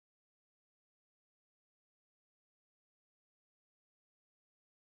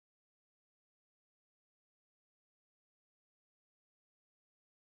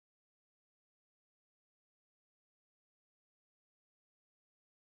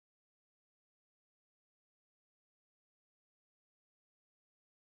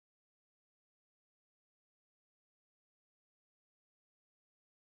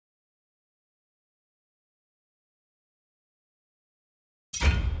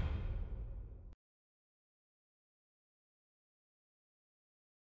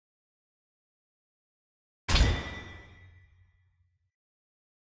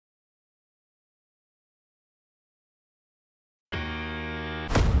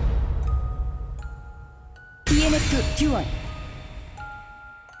DNF 듀얼.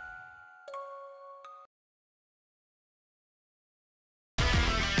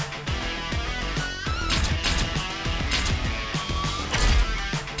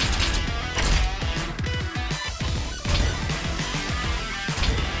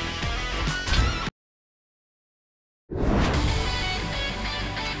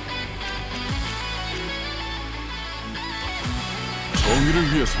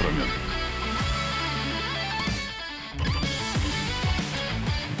 정의를 위해서라면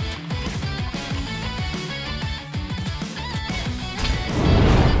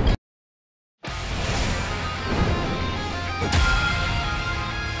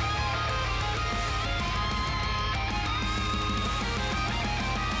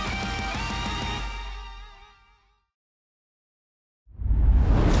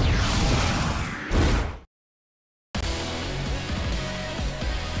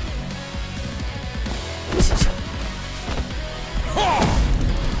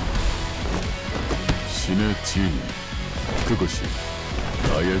신의 진이, 그것이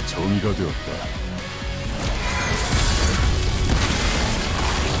나의 정의가 되었다.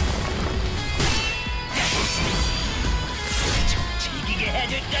 즐기게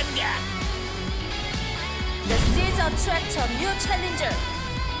해줄 건가? The seas attract a new challenger.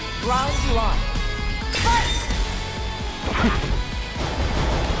 Round 1. Fight!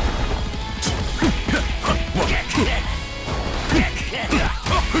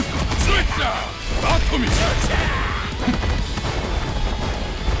 아토미!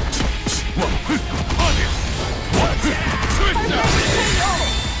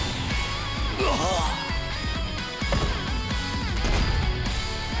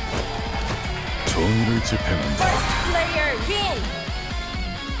 정의를 집행한다. First player win.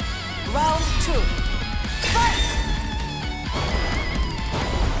 Round 2. Fight!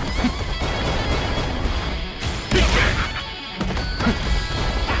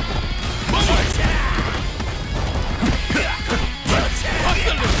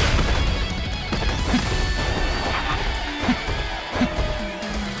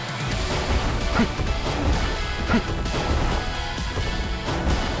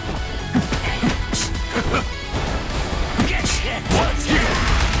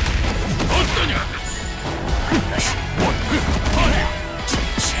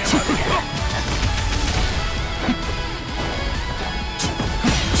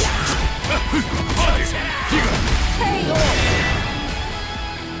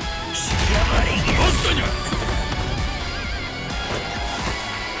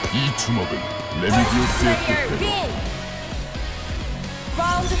 이 주먹은 레미디우스의 뜻대로 win.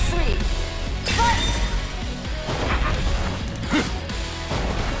 Round 3. Fight!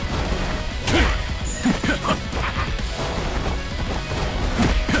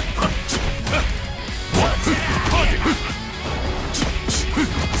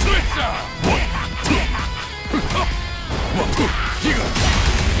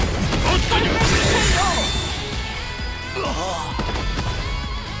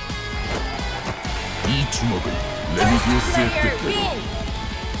 이 주먹은 레미디우스의 Player 뜻대로 win.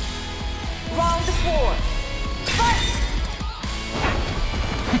 Round 4. Fight!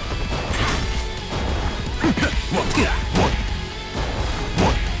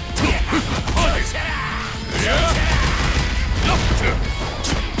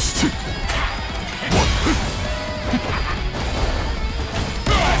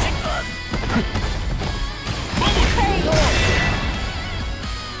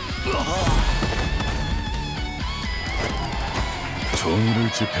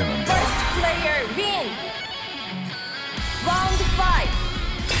 정의를 집행한다. First player win. Round 5.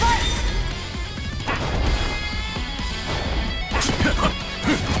 Fight!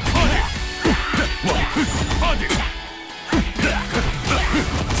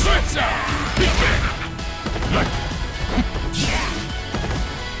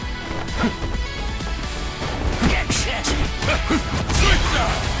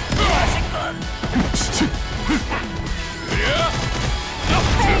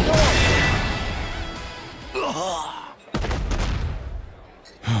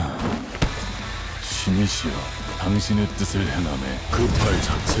 신이시여, 당신의 뜻을 행함에 그 팔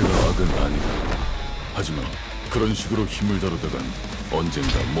자체가 악은 아니다. 하지만 그런 식으로 힘을 다루다간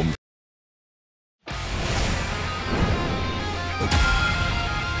언젠가 몸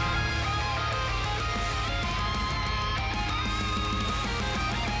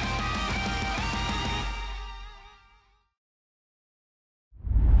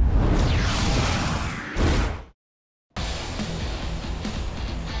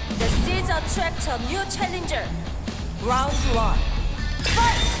attract a new challenger. Round 1.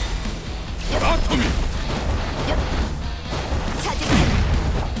 Fight! 아토미!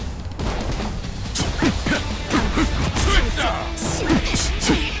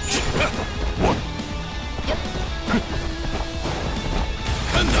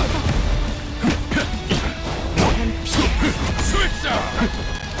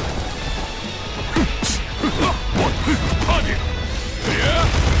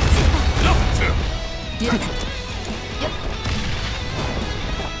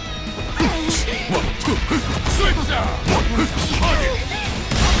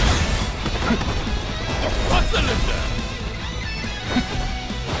 박살낸다.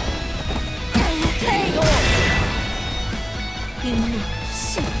 KO. 임무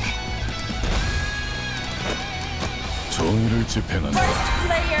실패. 정의를 집행한다. First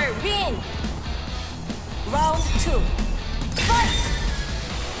player win. Round 2. Fight.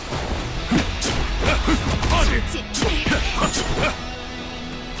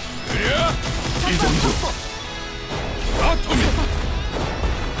 이 정도. 아토미.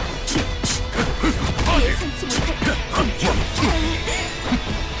 예상치 못한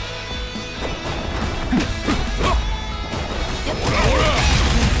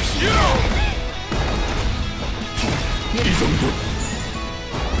이 정도.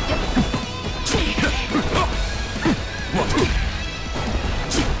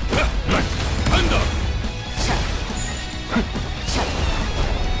 간다.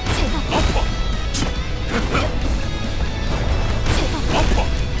 아파. 아파.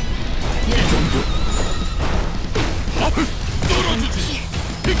 이 정도. 아파. 떨어지지.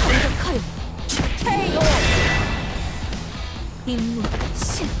 빅뱅. KO. 임무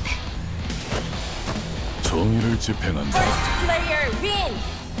실패. 정의를 집행한다. First player win.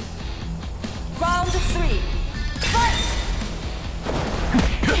 Round 3. Fight.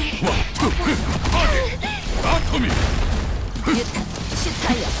 아토미. 유탄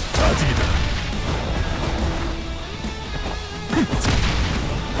시타이어. 아직이다.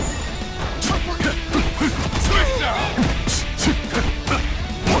 스웨차.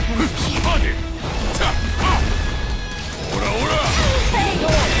 어디? 자, 오라. KO.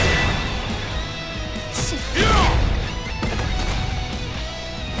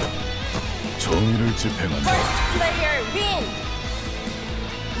 정의를 집행한다. First player win.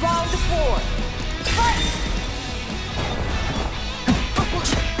 Round 4. Fight.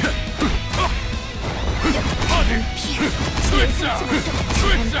 스웨차.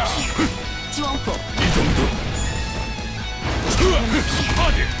 지원포. 이 정도.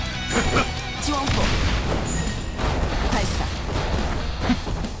 어디? 지원포. 발사.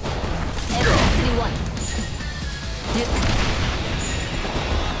 F31. 유탄.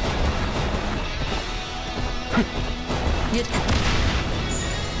 유탄.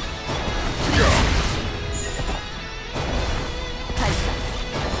 발사.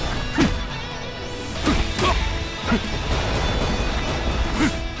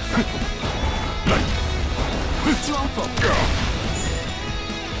 지원포.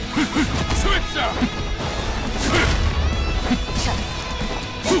 스웨차. 샷.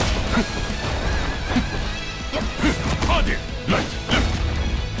 어디? 라이트.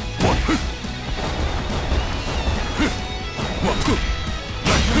 원.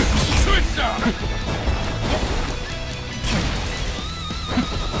 스웨차.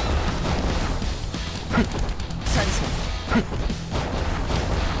 전송.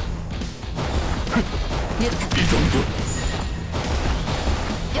 유탄. 이 정도.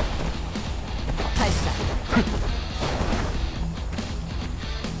 발사.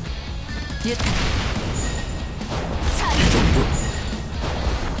 유탄. 이 정도.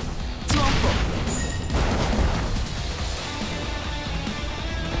 지원포.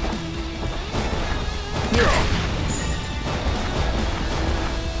 유탄.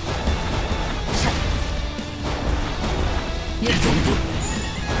 샷. 이 정도.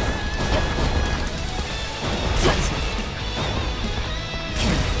 전송. 캔.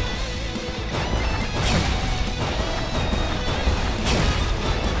 캔. 캔.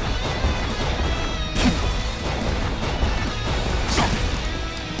 캔. 샷.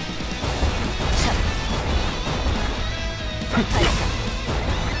 샷. 발사.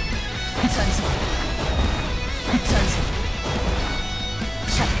 전송. 전송.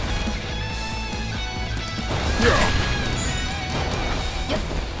 샷. 유탄.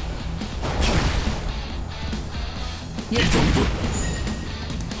 이 정도.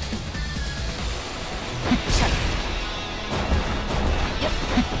 샷.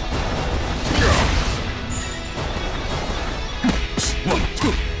 원,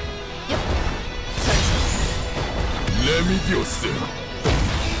 투. 전송. 레미디오스.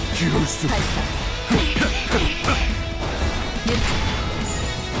 이럴 수. 발사. 유탄.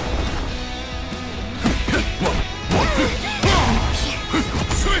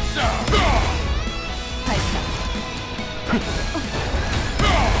 스웨차. 발사.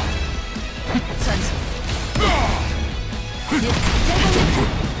 전송. 유탄.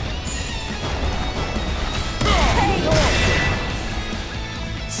 KO.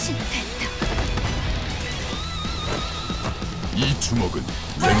 실패했다. 이 주먹은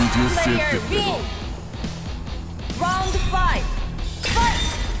First 레미디오스의 player 뜻대로. win. Round 5. Fight.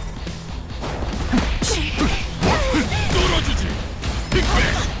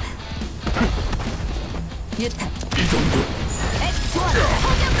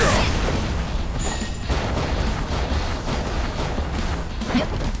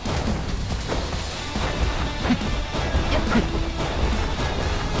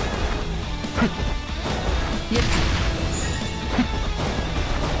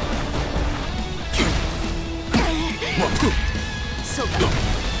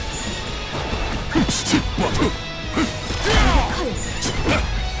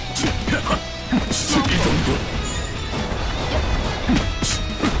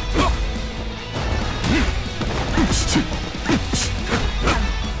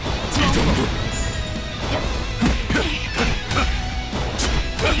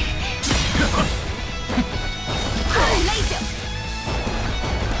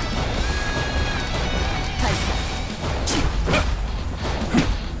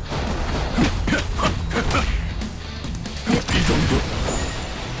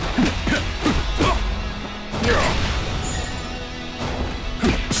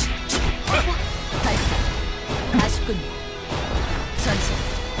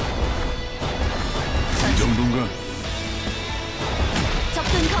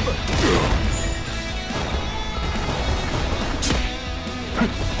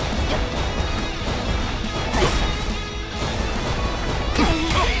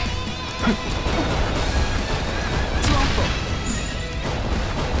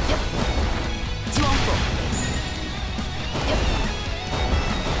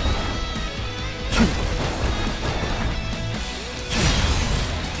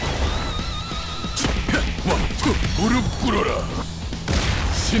 무릎 꿇어라.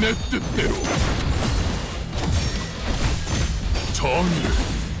 신의 뜻대로 정의를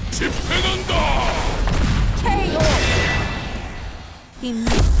집행한다. KO. 임무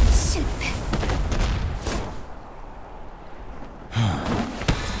실패.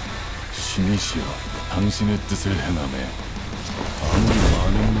 신이시여, 당신의 뜻을 행함에 아무리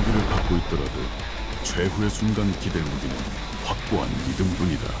많은 무기를 갖고 있더라도 최후의 순간 기댈 무기는 확고한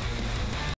믿음뿐이다.